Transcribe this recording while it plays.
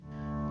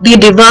The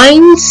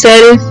Divine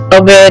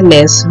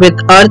Self-Awareness with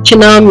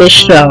Archana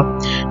Mishra,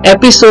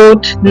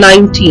 Episode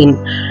 19.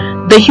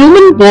 The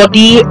human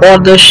body or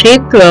the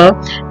Kshetra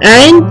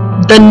and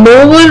the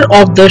knower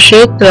of the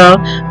Kshetra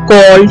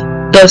called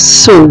the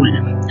soul.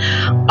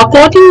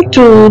 According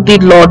to the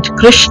Lord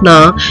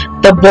Krishna,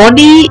 the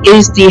body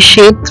is the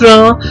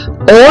Kshetra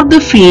or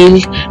the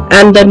field,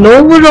 and the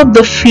knower of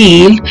the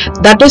field,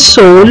 that is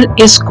soul,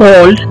 is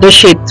called the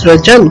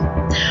Kshetrajan.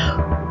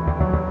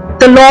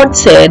 The Lord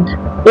said,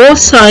 O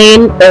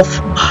sign of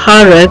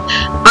Bharat,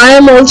 I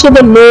am also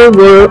the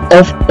knower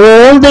of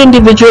all the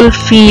individual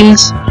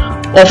fields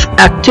of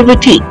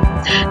activity.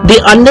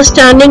 The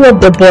understanding of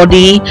the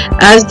body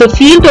as the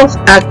field of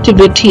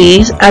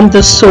activities and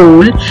the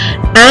soul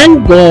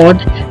and God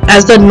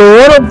as the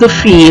knower of the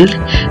field,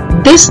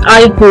 this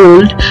I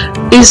hold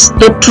is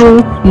the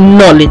true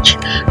knowledge.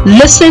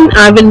 Listen,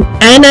 I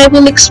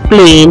will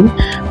explain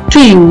to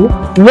you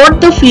what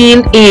the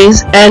field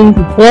is and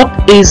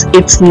what is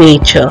its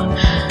nature.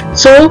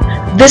 So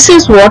this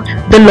is what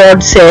the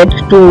Lord said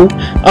to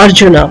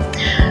Arjuna.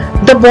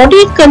 The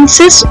body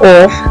consists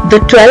of the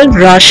 12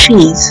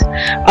 Rashis,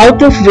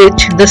 out of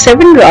which the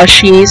 7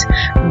 Rashis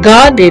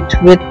guard it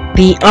with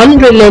the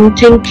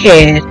unrelenting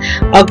care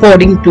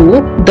according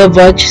to the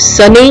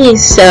Vajrayana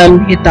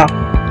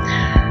Samhita.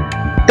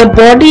 The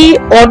body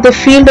or the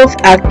field of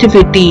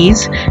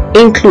activities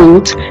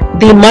includes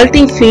the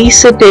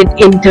multifaceted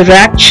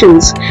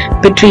interactions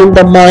between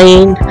the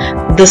mind,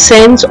 the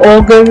sense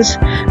organs,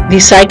 the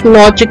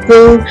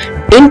psychological,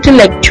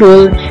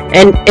 intellectual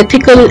and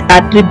ethical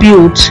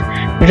attributes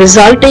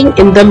resulting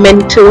in the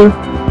mental,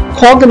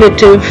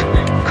 cognitive,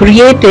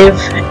 creative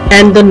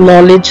and the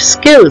knowledge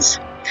skills.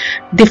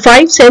 The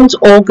 5 sense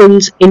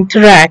organs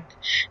interact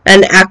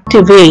and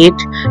activate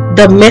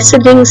the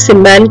messaging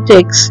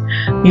semantics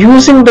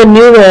using the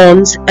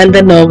neurons and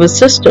the nervous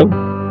system.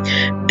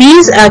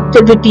 These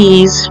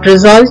activities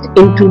result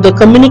into the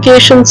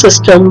communication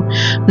system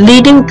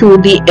leading to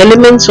the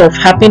elements of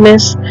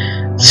happiness,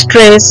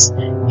 stress,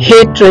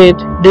 hatred,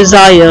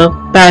 desire,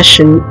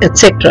 passion,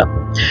 etc.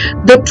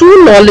 The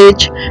true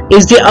knowledge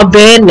is the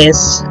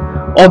awareness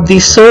of the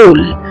soul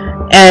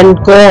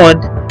and God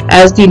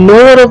as the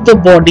knower of the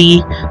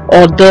body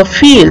or the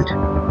field.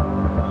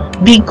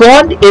 The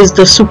God is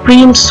the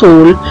Supreme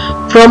Soul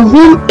from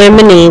whom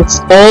emanates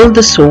all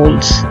the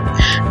souls.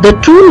 The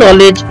true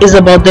knowledge is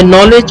about the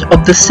knowledge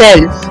of the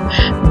self,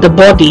 the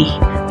body,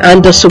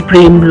 and the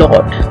Supreme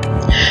Lord.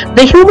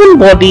 The human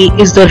body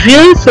is the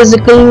real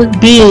physical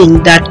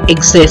being that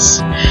exists.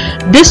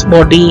 This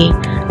body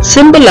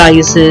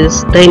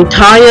symbolizes the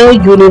entire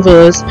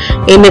universe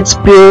in its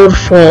pure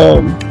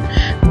form.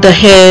 The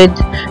head,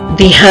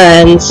 the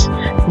hands,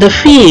 the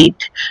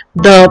feet,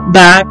 the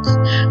back,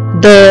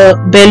 the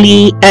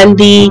belly and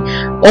the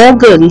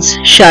organs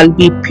shall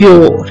be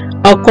pure,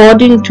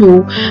 according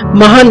to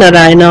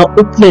Mahanarayana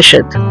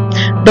Upanishad.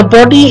 The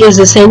body is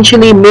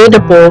essentially made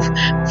up of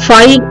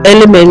 5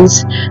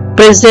 elements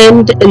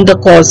present in the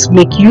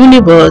cosmic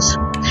universe.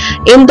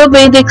 In the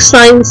Vedic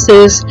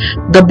sciences,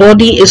 the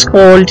body is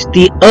called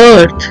the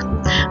earth.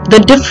 The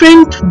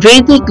different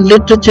Vedic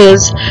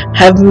literatures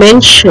have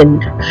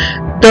mentioned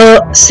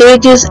the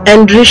sages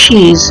and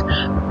rishis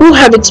who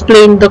have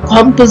explained the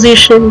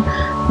composition,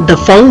 the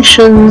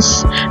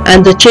functions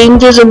and the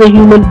changes in the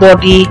human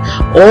body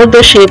or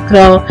the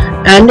Kshetra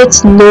and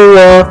its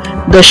knower,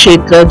 the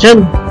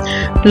Kshetrajan.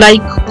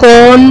 Like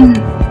corn,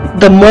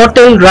 the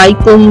mortal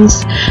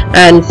ripens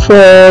and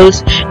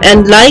falls,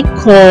 and like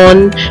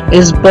corn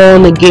is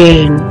born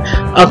again,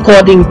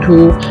 according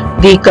to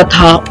the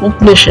Katha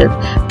Upanishad.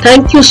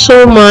 Thank you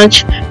so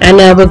much and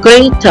have a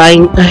great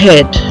time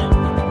ahead.